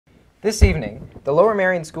This evening, the Lower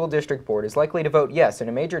Merion School District Board is likely to vote yes in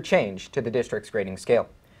a major change to the district's grading scale.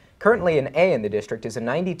 Currently, an A in the district is a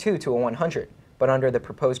 92 to a 100, but under the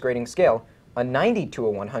proposed grading scale, a 90 to a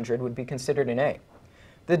 100 would be considered an A.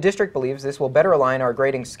 The district believes this will better align our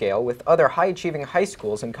grading scale with other high-achieving high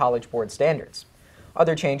schools and College Board standards.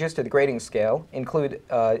 Other changes to the grading scale include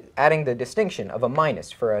adding the distinction of a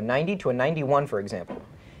minus for a 90 to a 91, for example.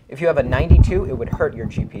 If you have a 92, it would hurt your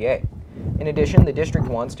GPA. In addition, the district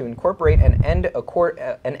wants to incorporate an end of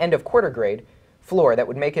quarter grade floor that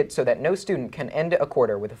would make it so that no student can end a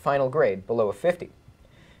quarter with a final grade below a 50.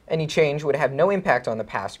 Any change would have no impact on the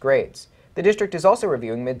past grades. The district is also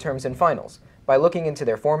reviewing midterms and finals by looking into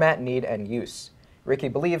their format, need, and use. Ricky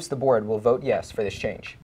believes the board will vote yes for this change.